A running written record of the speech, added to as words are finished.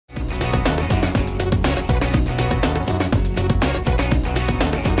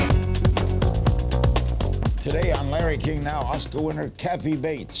King Now Oscar winner Kathy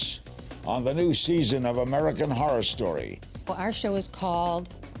Bates on the new season of American Horror Story. Well, our show is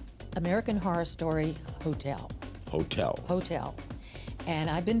called American Horror Story Hotel. Hotel. And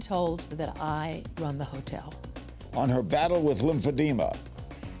I've been told that I run the hotel. On her battle with lymphedema.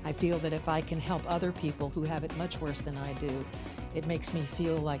 I feel that if I can help other people who have it much worse than I do, it makes me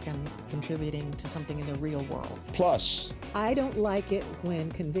feel like I'm contributing to something in the real world. Plus, I don't like it when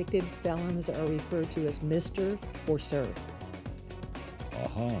convicted felons are referred to as Mr. or Sir.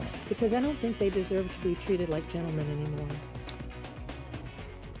 Because I don't think they deserve to be treated like gentlemen anymore.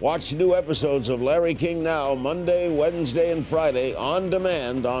 watch new episodes of Larry King Now Monday, Wednesday, and Friday on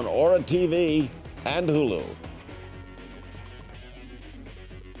demand on Ora TV and Hulu.